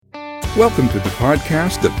Welcome to the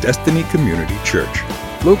podcast of Destiny Community Church,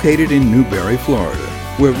 located in Newberry, Florida,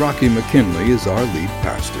 where Rocky McKinley is our lead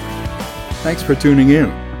pastor. Thanks for tuning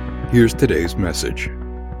in. Here's today's message.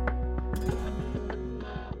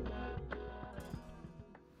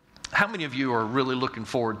 How many of you are really looking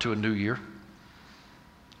forward to a new year?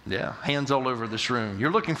 Yeah, hands all over this room.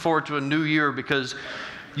 You're looking forward to a new year because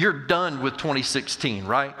you're done with 2016,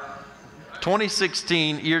 right?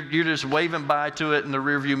 2016, you're just waving by to it in the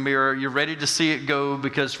rearview mirror. You're ready to see it go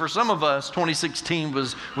because for some of us, 2016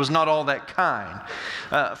 was not all that kind.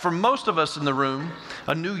 For most of us in the room,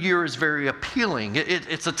 a new year is very appealing.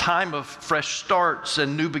 It's a time of fresh starts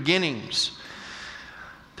and new beginnings.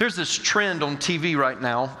 There's this trend on TV right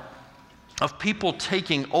now of people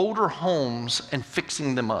taking older homes and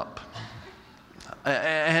fixing them up.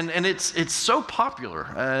 And it's so popular,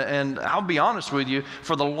 and I'll be honest with you,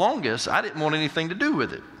 for the longest, I didn't want anything to do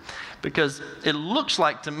with it because it looks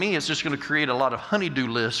like to me it's just going to create a lot of honey-do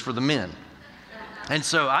lists for the men. And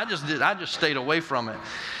so I just stayed away from it.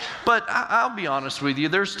 But I'll be honest with you,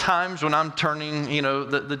 there's times when I'm turning,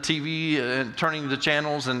 the TV and turning the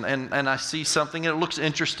channels and I see something and it looks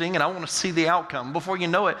interesting and I want to see the outcome. Before you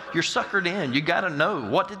know it, you're suckered in. You got to know,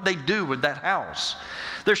 what did they do with that house?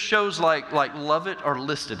 There's shows like Love It or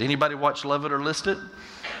Listed. Anybody watch Love It or Listed?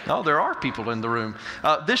 Oh, there are people in the room.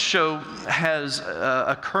 This show has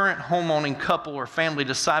a current homeowning couple or family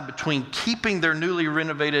decide between keeping their newly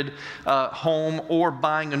renovated home or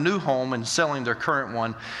buying a new home and selling their current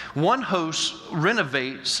one. One host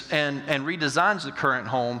renovates and redesigns the current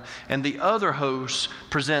home, and the other host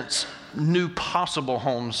presents new possible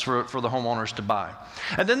homes for the homeowners to buy.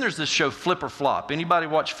 And then there's this show, Flip or Flop. Anybody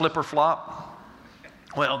watch Flip or Flop?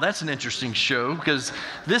 Well, that's an interesting show because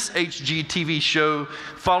this HGTV show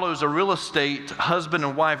follows a real estate husband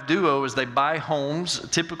and wife duo as they buy homes,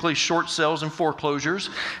 typically short sales and foreclosures,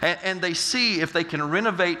 and they see if they can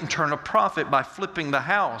renovate and turn a profit by flipping the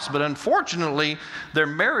house. But unfortunately, their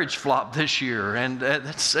marriage flopped this year, and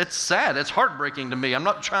that's sad. It's heartbreaking to me. I'm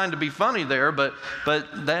not trying to be funny there, but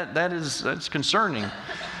that's concerning.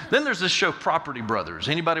 Then there's this show, Property Brothers.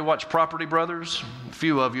 Anybody watch Property Brothers? A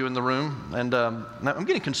few of you in the room. And I'm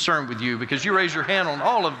getting concerned with you because you raise your hand on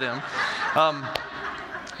all of them.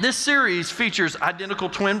 This series features identical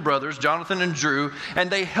twin brothers, Jonathan and Drew, and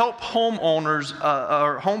they help homeowners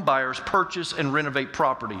or home buyers purchase and renovate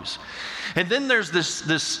properties. And then there's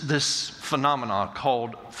this phenomenon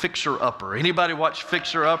called Fixer Upper. Anybody watch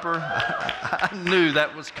Fixer Upper? I knew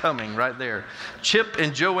that was coming right there. Chip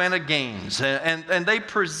and Joanna Gaines, and they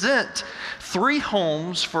present 3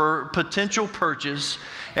 homes for potential purchase.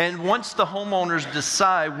 And once the homeowners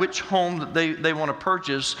decide which home that they want to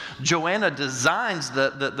purchase, Joanna designs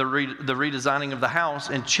the redesigning of the house,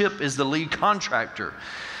 and Chip is the lead contractor.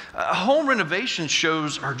 Home renovation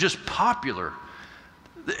shows are just popular.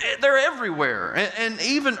 They're everywhere. And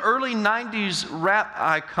even early 90s rap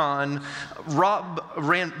icon Rob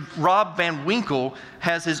Van Winkle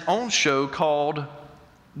has his own show called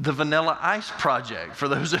The Vanilla Ice Project. For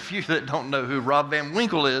those of you that don't know who Rob Van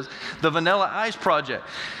Winkle is, The Vanilla Ice Project.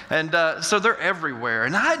 And so they're everywhere.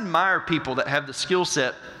 And I admire people that have the skill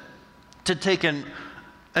set to take an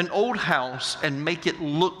old house and make it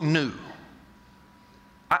look new.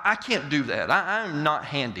 I can't do that. I'm not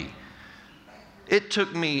handy. It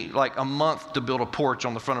took me like a month to build a porch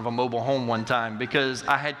on the front of a mobile home one time because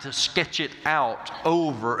I had to sketch it out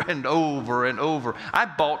over and over and over. I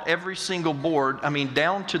bought every single board,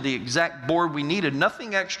 down to the exact board we needed,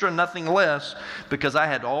 nothing extra, nothing less, because I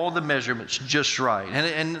had all the measurements just right.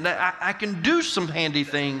 And I can do some handy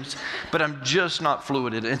things, but I'm just not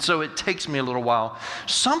fluid. And so it takes me a little while.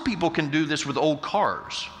 Some people can do this with old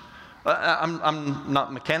cars. I'm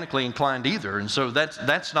not mechanically inclined either, and so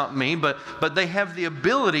that's not me, but they have the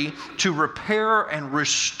ability to repair and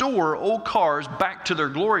restore old cars back to their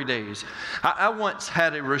glory days. I once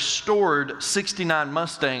had a restored 69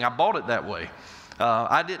 Mustang. I bought it that way.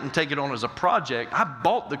 I didn't take it on as a project. I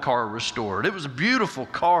bought the car restored. It was a beautiful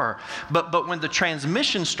car. But when the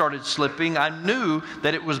transmission started slipping, I knew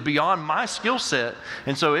that it was beyond my skill set.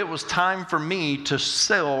 And so it was time for me to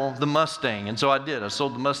sell the Mustang. And so I did. I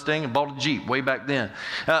sold the Mustang and bought a Jeep way back then.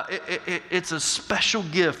 It's a special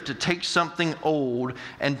gift to take something old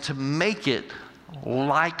and to make it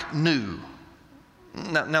like new.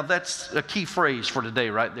 Now that's a key phrase for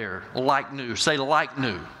today right there. Like new. Say like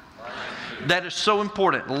new. That is so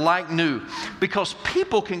important, like new, because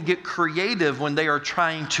people can get creative when they are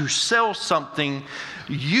trying to sell something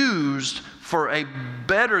used for a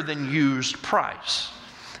better than used price.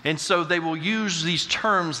 And so they will use these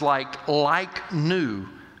terms like new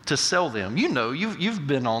to sell them. You know, you've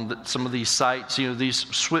been on some of these sites, you know, these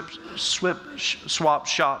swap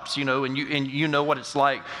shops, you know, and you know what it's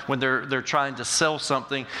like when they're trying to sell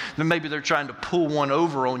something. Then maybe they're trying to pull one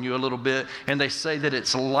over on you a little bit, and they say that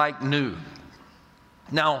it's like new.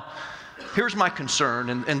 Now, here's my concern,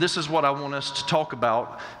 and this is what I want us to talk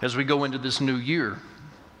about as we go into this new year.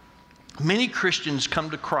 Many Christians come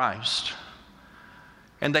to Christ,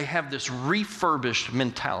 and they have this refurbished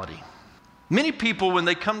mentality. Many people, when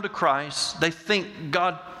they come to Christ, they think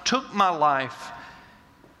God took my life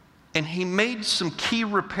and He made some key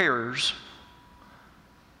repairs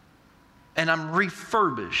and I'm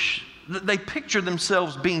refurbished. They picture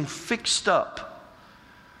themselves being fixed up.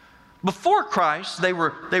 Before Christ, they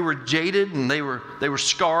were jaded and they were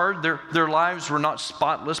scarred. Their lives were not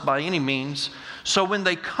spotless by any means. So when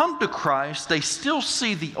they come to Christ, they still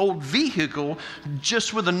see the old vehicle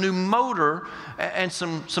just with a new motor and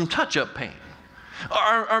some touch-up paint.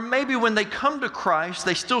 Or maybe when they come to Christ,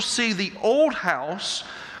 they still see the old house,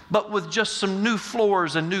 but with just some new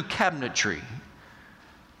floors and new cabinetry.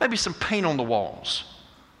 Maybe some paint on the walls.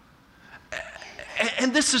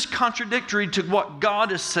 And this is contradictory to what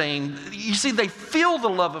God is saying. You see, they feel the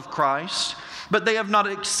love of Christ, but they have not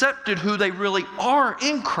accepted who they really are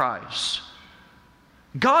in Christ.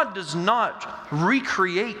 God does not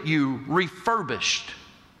recreate you refurbished.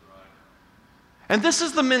 And this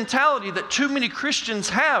is the mentality that too many Christians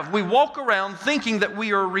have. We walk around thinking that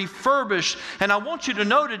we are refurbished. And I want you to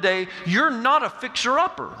know today, you're not a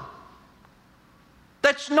fixer-upper.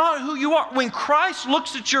 That's not who you are. When Christ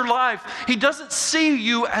looks at your life, He doesn't see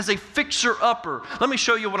you as a fixer-upper. Let me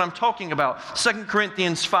show you what I'm talking about. 2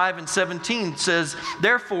 Corinthians 5:17 says,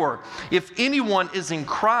 "Therefore, if anyone is in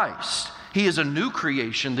Christ, he is a new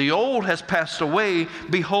creation. The old has passed away.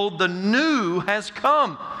 Behold, the new has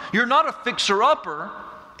come." You're not a fixer-upper.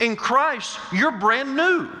 In Christ, you're brand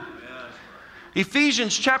new.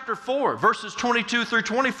 Ephesians chapter 4, verses 22 through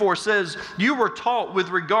 24 says, "You were taught with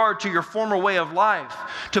regard to your former way of life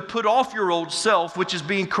to put off your old self, which is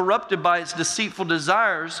being corrupted by its deceitful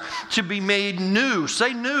desires, to be made new."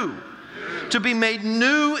 Say new. To be made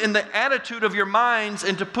new in the attitude of your minds,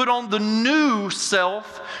 and to put on the new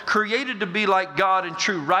self, created to be like God in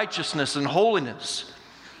true righteousness and holiness.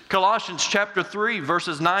 Colossians chapter 3,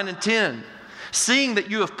 verses 9 and 10. "Seeing that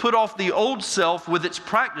you have put off the old self with its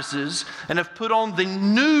practices, and have put on the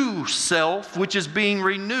new self, which is being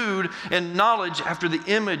renewed in knowledge after the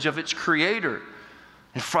image of its creator."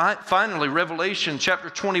 And finally, Revelation chapter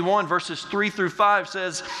 21, verses 3 through 5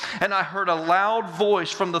 says, "And I heard a loud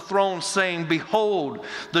voice from the throne saying, Behold,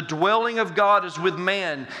 the dwelling of God is with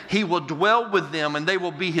man. He will dwell with them, and they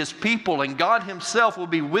will be His people, and God Himself will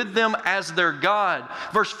be with them as their God."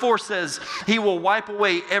 Verse 4 says, "He will wipe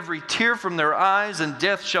away every tear from their eyes, and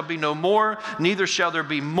death shall be no more. Neither shall there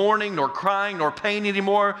be mourning, nor crying, nor pain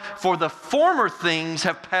anymore. For the former things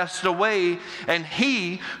have passed away. And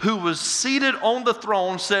He who was seated on the throne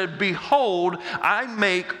said, Behold, I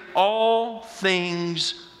make all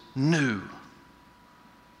things new."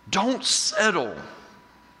 Don't settle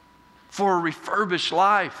for a refurbished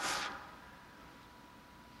life.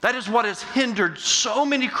 That is what has hindered so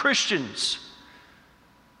many Christians.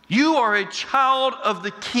 You are a child of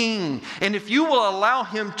the King, and if you will allow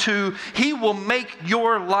Him to, He will make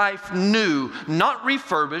your life new. Not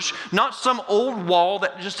refurbished, not some old wall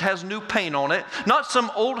that just has new paint on it, not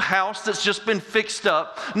some old house that's just been fixed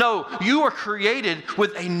up. No, you are created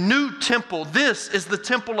with a new temple. This is the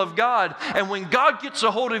temple of God, and when God gets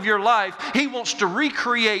a hold of your life, He wants to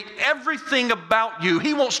recreate everything about you.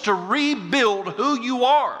 He wants to rebuild who you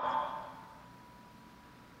are.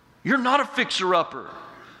 You're not a fixer-upper.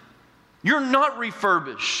 You're not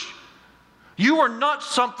refurbished. You are not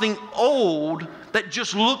something old that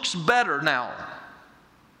just looks better now.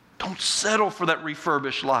 Don't settle for that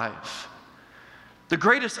refurbished life. The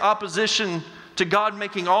greatest opposition to God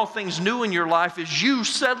making all things new in your life is you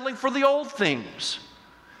settling for the old things.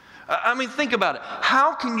 I mean, think about it.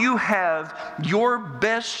 How can you have your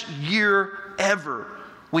best year ever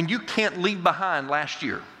when you can't leave behind last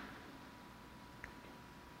year?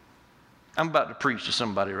 I'm about to preach to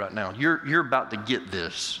somebody right now. You're about to get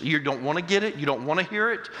this. You don't want to get it. You don't want to hear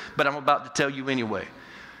it, but I'm about to tell you anyway.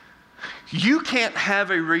 You can't have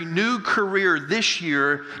a renewed career this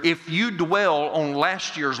year if you dwell on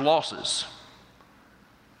last year's losses.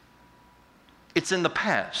 It's in the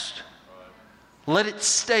past. Let it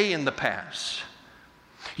stay in the past.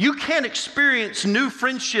 You can't experience new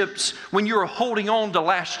friendships when you're holding on to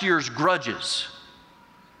last year's grudges.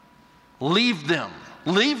 Leave them.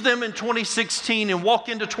 Leave them in 2016 and walk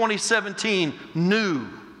into 2017 new.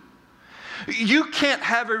 You can't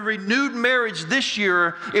have a renewed marriage this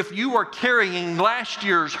year if you are carrying last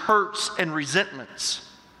year's hurts and resentments.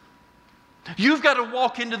 You've got to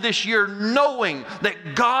walk into this year knowing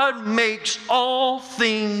that God makes all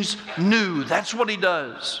things new. That's what He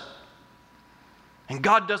does. And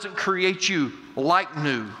God doesn't create you like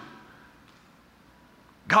new.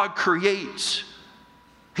 God creates.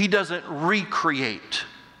 He doesn't recreate.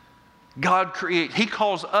 God creates. He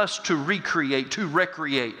calls us to recreate, to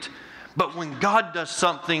recreate. But when God does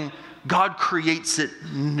something, God creates it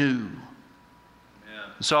new. Yeah.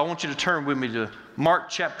 So I want you to turn with me to Mark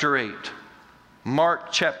chapter 8.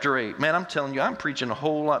 Mark chapter 8. Man, I'm telling you, I'm preaching a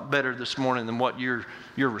whole lot better this morning than what you're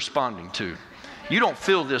responding to. You don't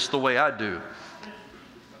feel this the way I do.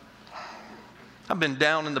 I've been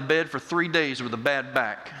down in the bed for 3 days with a bad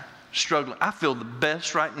back, struggling. I feel the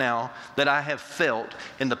best right now that I have felt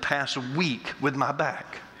in the past week with my back.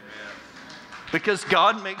 Amen. Because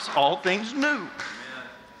God makes all things new. Amen.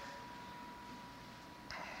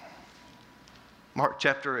 Mark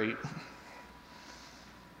chapter 8.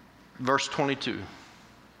 Verse 22.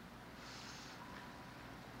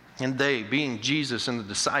 And they, being Jesus and the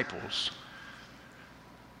disciples,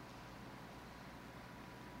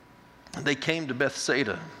 they came to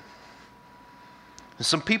Bethsaida. And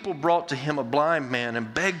some people brought to him a blind man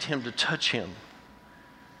and begged him to touch him.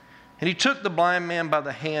 And he took the blind man by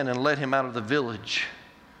the hand and led him out of the village.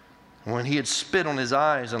 And when he had spit on his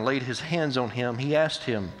eyes and laid his hands on him, he asked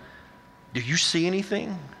him, "Do you see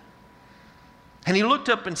anything?" And he looked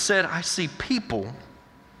up and said, "I see people,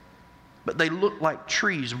 but they look like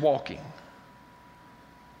trees walking."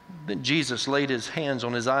 Then Jesus laid his hands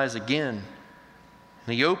on his eyes again,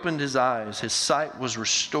 and he opened his eyes. His sight was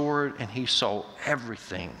restored, and he saw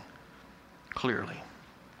everything clearly.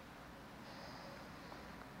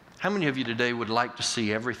 How many of you today would like to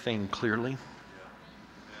see everything clearly?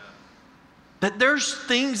 That there's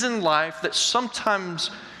things in life that sometimes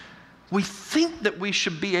we think that we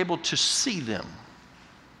should be able to see them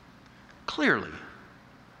clearly.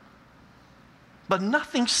 But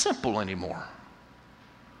nothing's simple anymore.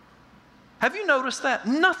 Have you noticed that?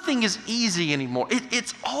 Nothing is easy anymore.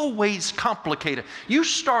 It's always complicated. You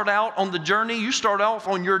start out on the journey, you start off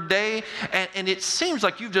on your day, and it seems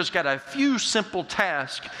like you've just got a few simple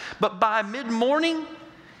tasks. But by mid-morning,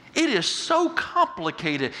 it is so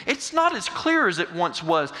complicated. It's not as clear as it once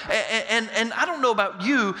was. And I don't know about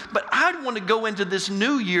you, but I want to go into this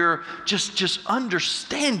new year just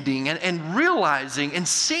understanding and realizing and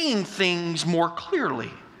seeing things more clearly.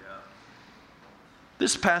 Yeah.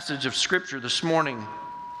 This passage of Scripture this morning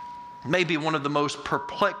may be one of the most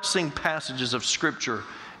perplexing passages of Scripture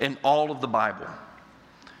in all of the Bible.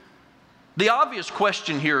 The obvious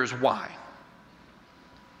question here is why?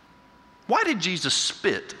 Why did Jesus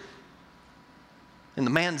spit in the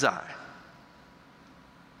man's eye?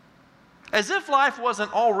 As if life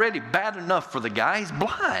wasn't already bad enough for the guy. He's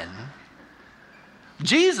blind.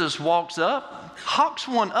 Jesus walks up, hawks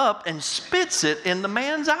one up, and spits it in the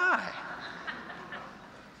man's eye.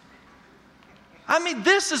 I mean,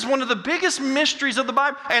 this is one of the biggest mysteries of the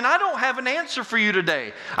Bible, and I don't have an answer for you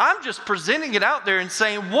today. I'm just presenting it out there and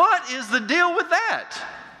saying, what is the deal with that?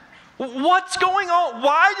 What's going on?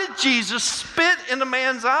 Why did Jesus spit in a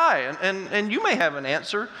man's eye? And you may have an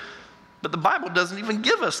answer, but the Bible doesn't even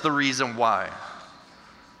give us the reason why.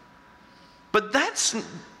 But that's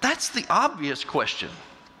the obvious question.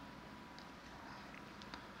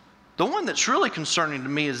 The one that's really concerning to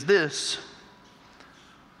me is this.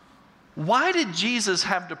 Why did Jesus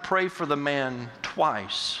have to pray for the man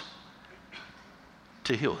twice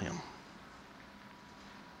to heal him?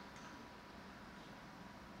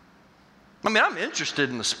 I mean, I'm interested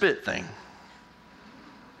in the spit thing.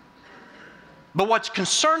 But what's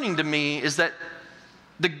concerning to me is that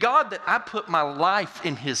the God that I put my life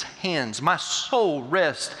in His hands, my soul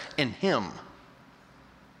rests in Him.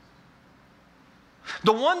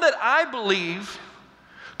 The one that I believe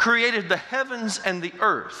created the heavens and the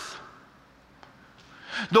earth.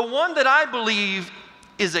 The one that I believe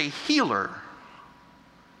is a healer.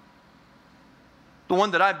 The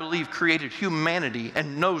one that I believe created humanity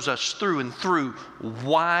and knows us through and through.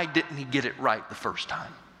 Why didn't He get it right the first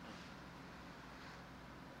time?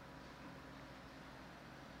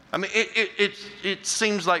 I mean, it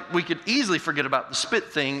seems like we could easily forget about the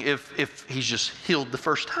spit thing if He's just healed the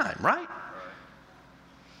first time, right?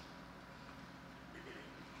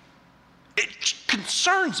 It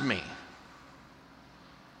concerns me.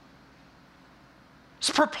 It's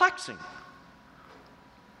perplexing.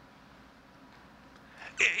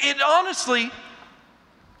 It honestly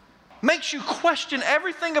makes you question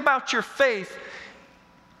everything about your faith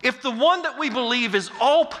If the one that we believe is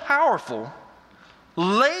all powerful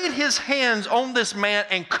laid his hands on this man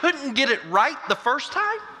and couldn't get it right the first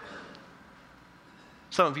time?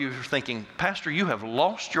 Some of you are thinking, Pastor, you have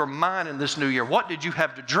lost your mind in this new year. What did you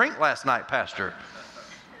have to drink last night, Pastor?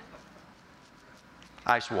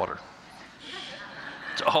 Ice water.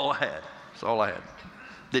 That's all I had. That's all I had.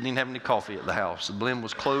 Didn't even have any coffee at the house. The blend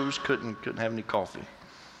was closed, couldn't have any coffee.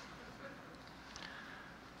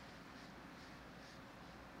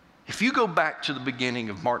 If you go back to the beginning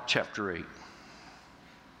of Mark chapter 8,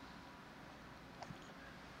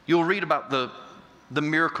 you'll read about the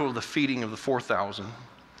miracle of the feeding of the 4,000.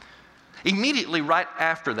 Immediately right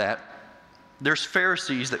after that, there's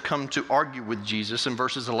Pharisees that come to argue with Jesus in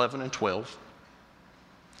verses 11 and 12.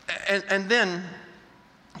 And then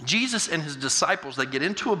Jesus and his disciples, they get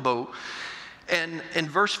into a boat, and in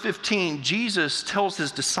verse 15, Jesus tells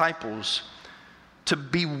his disciples to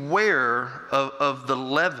beware of the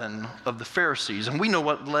leaven of the Pharisees. And we know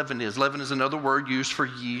what leaven is. Leaven is another word used for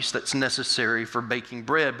yeast that's necessary for baking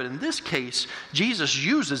bread. But in this case, Jesus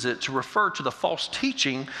uses it to refer to the false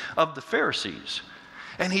teaching of the Pharisees.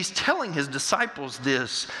 And he's telling his disciples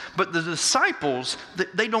this, but the disciples,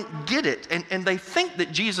 they don't get it. And they think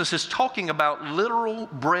that Jesus is talking about literal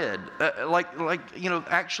bread,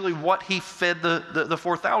 actually what he fed the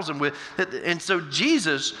 4,000 with. And so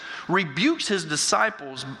Jesus rebukes his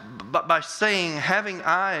disciples by saying, having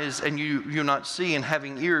eyes and you not see, and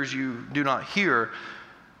having ears you do not hear.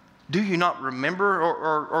 Do you not remember?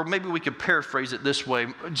 Or maybe we could paraphrase it this way.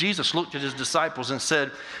 Jesus looked at his disciples and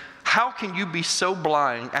said, how can you be so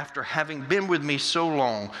blind after having been with me so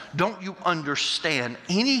long? Don't you understand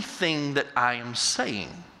anything that I am saying?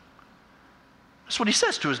 That's what he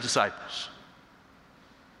says to his disciples.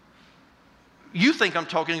 You think I'm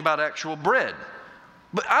talking about actual bread,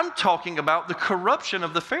 but I'm talking about the corruption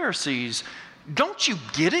of the Pharisees. Don't you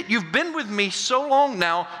get it? You've been with me so long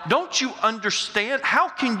now. Don't you understand? How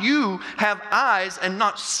can you have eyes and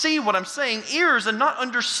not see what I'm saying, ears and not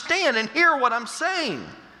understand and hear what I'm saying?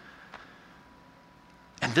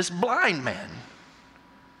 And this blind man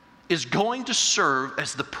is going to serve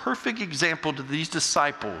as the perfect example to these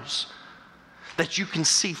disciples that you can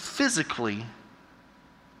see physically,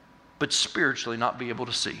 but spiritually not be able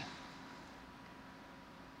to see.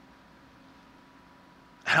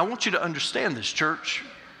 And I want you to understand this, church,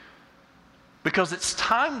 because it's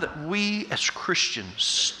time that we as Christians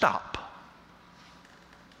stop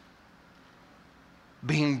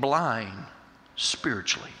being blind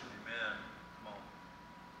spiritually.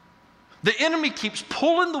 The enemy keeps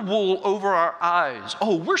pulling the wool over our eyes.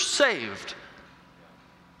 Oh, we're saved.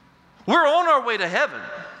 We're on our way to heaven.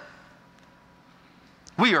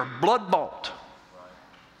 We are blood-bought.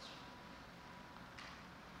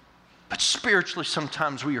 But spiritually,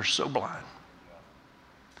 sometimes we are so blind.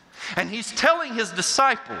 And he's telling his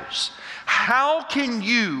disciples, how can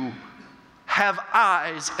you have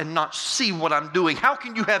eyes and not see what I'm doing? How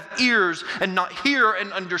can you have ears and not hear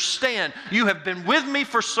and understand? You have been with me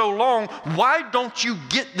for so long. Why don't you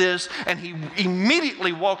get this? And he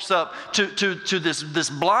immediately walks up to this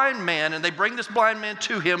blind man, and they bring this blind man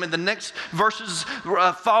to him in the next verses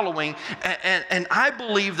following. And I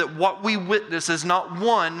believe that what we witness is not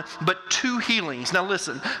one, but two healings. Now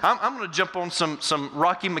listen, I'm going to jump on some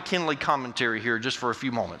Rocky McKinley commentary here just for a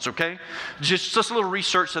few moments, okay? Just a little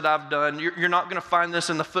research that I've done. You're not going to find this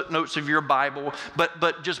in the footnotes of your Bible,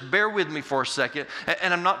 but just bear with me for a second.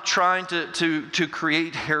 And I'm not trying to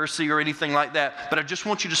create heresy or anything like that, but I just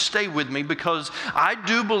want you to stay with me, because I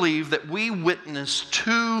do believe that we witnessed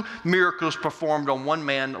two miracles performed on one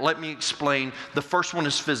man. Let me explain. The first one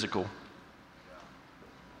is physical.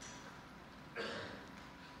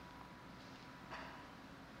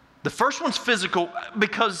 The first one's physical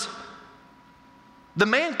because the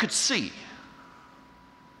man could see.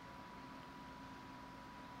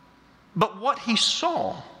 But what he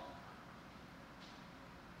saw,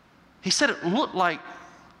 he said it looked like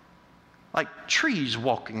trees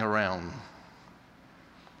walking around.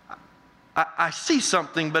 I see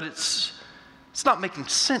something, but it's not making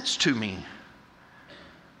sense to me.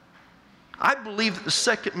 I believe that the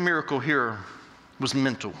second miracle here was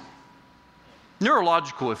mental.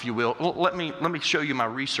 Neurological, if you will. Let me show you my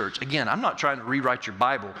research. Again, I'm not trying to rewrite your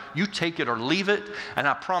Bible. You take it or leave it, and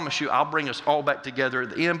I promise you I'll bring us all back together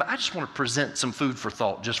at the end, but I just want to present some food for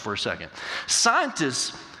thought just for a second.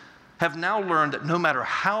 Scientists have now learned that no matter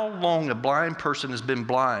how long a blind person has been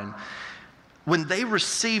blind, when they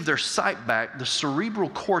receive their sight back, the cerebral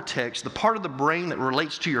cortex, the part of the brain that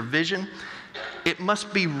relates to your vision, it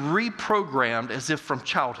must be reprogrammed as if from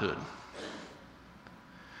childhood.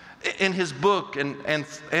 In his book, an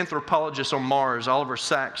anthropologist on Mars, Oliver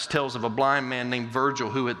Sacks tells of a blind man named Virgil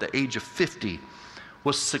who at the age of 50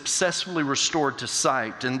 was successfully restored to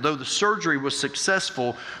sight. And though the surgery was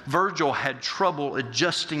successful, Virgil had trouble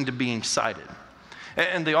adjusting to being sighted.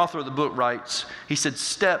 And the author of the book writes, he said,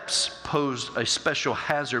 steps posed a special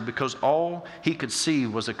hazard because all he could see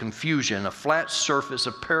was a confusion, a flat surface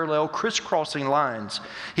of parallel crisscrossing lines.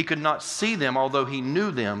 He could not see them, although he knew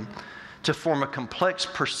them, to form a complex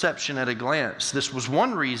perception at a glance. This was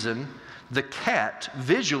one reason the cat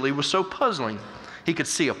visually was so puzzling. He could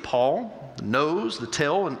see a paw, the nose, the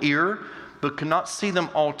tail, and ear, but could not see them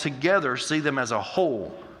all together, see them as a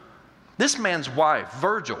whole. This man's wife,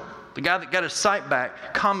 Virgil, the guy that got his sight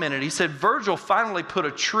back, commented, he said, Virgil finally put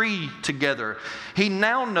a tree together. He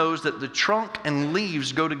now knows that the trunk and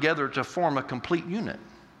leaves go together to form a complete unit.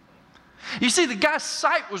 You see, the guy's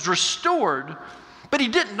sight was restored, but he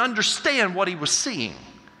didn't understand what he was seeing.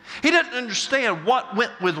 He didn't understand what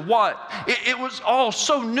went with what. It was all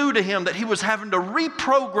so new to him that he was having to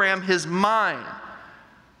reprogram his mind.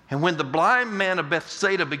 And when the blind man of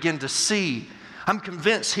Bethsaida began to see, I'm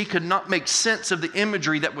convinced he could not make sense of the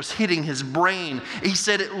imagery that was hitting his brain. He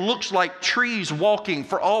said it looks like trees walking.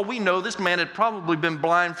 For all we know, this man had probably been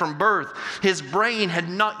blind from birth. His brain had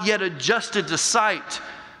not yet adjusted to sight.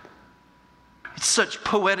 It's such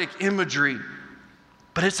poetic imagery,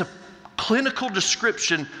 but it's a clinical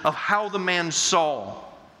description of how the man saw.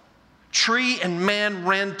 Tree and man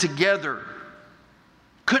ran together.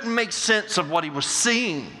 Couldn't make sense of what he was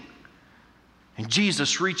seeing. And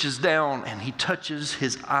Jesus reaches down and he touches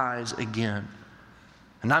his eyes again.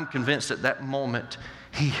 And I'm convinced at that moment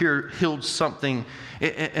he healed something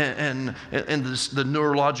in the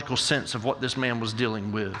neurological sense of what this man was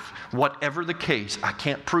dealing with. Whatever the case, I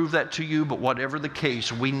can't prove that to you, but whatever the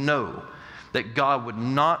case, we know that God would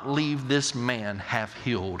not leave this man half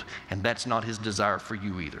healed, and that's not his desire for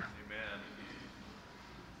you either. Amen.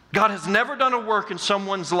 God has never done a work in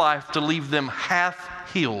someone's life to leave them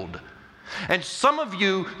half healed. And some of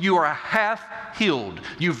you are half healed.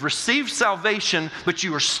 You've received salvation, but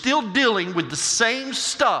you are still dealing with the same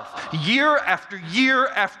stuff year after year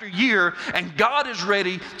after year, and God is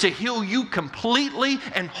ready to heal you completely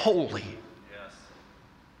and wholly. Yes.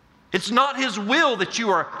 It's not His will that you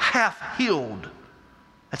are half healed.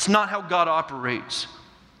 That's not how God operates.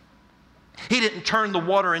 He didn't turn the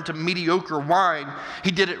water into mediocre wine.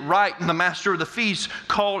 He did it right, and the master of the feast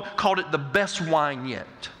called it the best wine yet.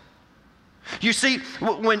 You see,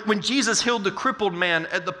 when Jesus healed the crippled man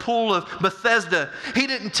at the pool of Bethesda, He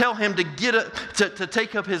didn't tell him to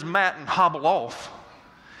take up his mat and hobble off.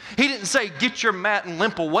 He didn't say, get your mat and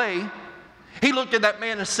limp away. He looked at that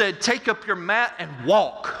man and said, take up your mat and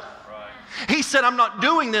walk. Right. He said, I'm not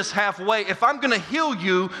doing this halfway. If I'm going to heal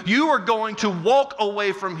you, you are going to walk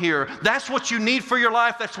away from here. That's what you need for your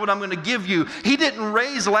life. That's what I'm going to give you. He didn't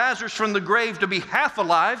raise Lazarus from the grave to be half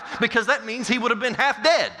alive, because that means he would have been half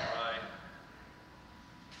dead. Right.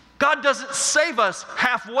 God doesn't save us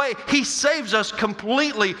halfway. He saves us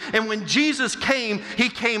completely. And when Jesus came, He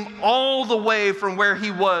came all the way from where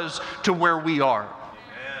He was to where we are.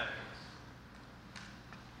 Amen.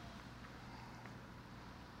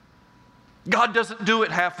 God doesn't do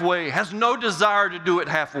it halfway, has no desire to do it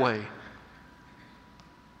halfway.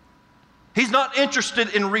 He's not interested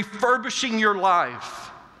in refurbishing your life,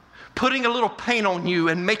 putting a little paint on you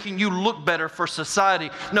and making you look better for society.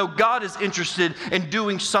 No, God is interested in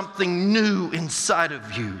doing something new inside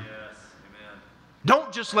of you. Yes, amen.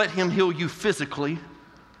 Don't just let Him heal you physically.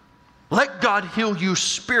 Let God heal you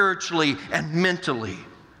spiritually and mentally.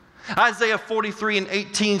 Isaiah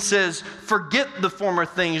 43:18 says, forget the former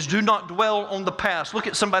things. Do not dwell on the past. Look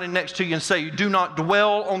at somebody next to you and say, do not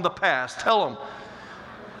dwell on the past. Tell them.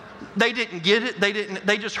 They didn't get it.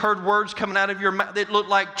 They just heard words coming out of your mouth that looked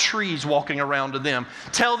like trees walking around to them.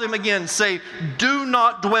 Tell them again. Say, do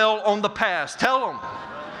not dwell on the past. Tell them.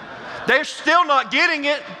 They're still not getting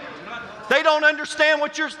it. They don't understand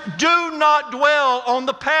what you're... Do not dwell on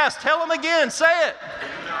the past. Tell them again. Say it.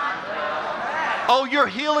 Oh, you're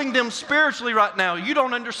healing them spiritually right now. You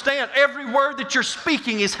don't understand. Every word that you're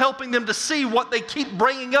speaking is helping them to see what they keep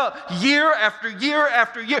bringing up year after year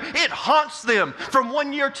after year. It haunts them from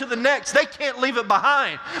one year to the next. They can't leave it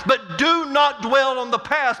behind. But do not dwell on the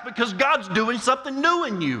past, because God's doing something new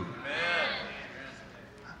in you. Amen.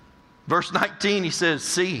 Verse 19, He says,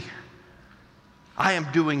 see, I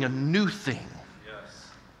am doing a new thing. Yes.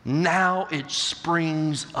 Now it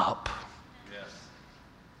springs up.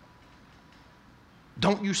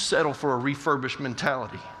 Don't you settle for a refurbished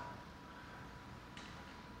mentality.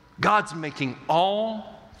 God's making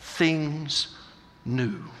all things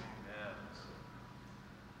new.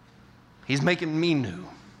 He's making me new.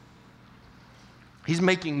 He's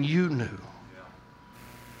making you new.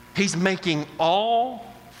 He's making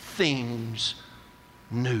all things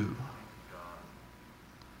new.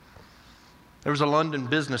 There was a London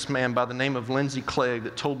businessman by the name of Lindsay Clegg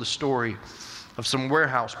that told the story of some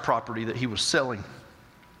warehouse property that he was selling.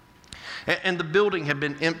 And the building had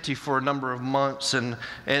been empty for a number of months, and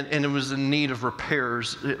it was in need of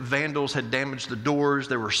repairs. Vandals had damaged the doors.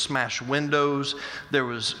 There were smashed windows. There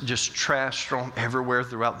was just trash thrown everywhere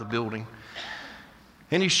throughout the building.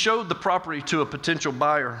 And he showed the property to a potential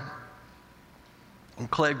buyer.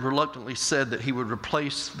 And Clegg reluctantly said that he would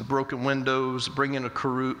replace the broken windows, bring in a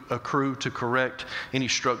crew to correct any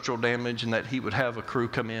structural damage, and that he would have a crew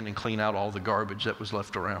come in and clean out all the garbage that was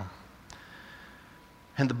left around.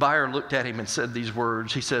 And the buyer looked at him and said these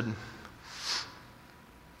words. He said,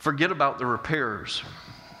 "Forget about the repairs.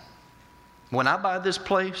 When I buy this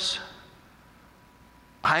place,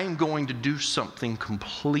 I am going to do something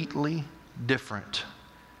completely different."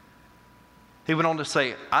 He went on to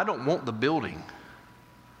say, "I don't want the building.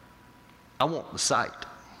 I want the site."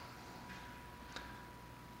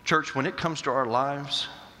 Church, when it comes to our lives,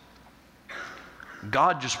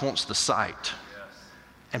 God just wants the site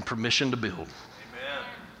and permission to build.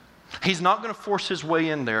 He's not going to force his way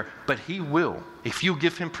in there, but he will. If you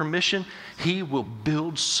give him permission, he will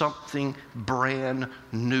build something brand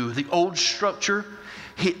new. The old structure,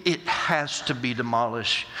 it has to be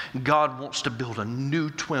demolished. God wants to build a new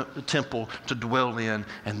temple to dwell in,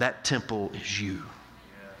 and that temple is you.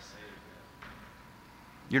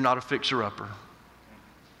 You're not a fixer-upper.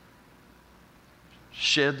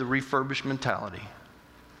 Shed the refurbished mentality.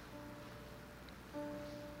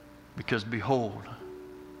 Because behold,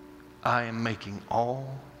 I am making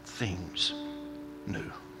all things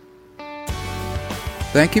new.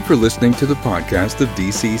 Thank you for listening to the podcast of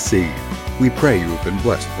DCC. We pray you have been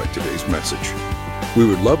blessed by today's message. We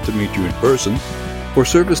would love to meet you in person. For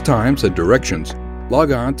service times and directions,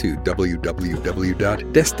 log on to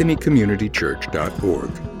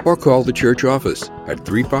www.destinycommunitychurch.org or call the church office at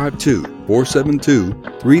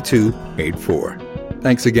 352-472-3284.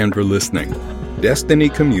 Thanks again for listening. Destiny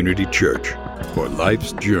Community Church, for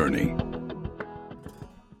life's journey.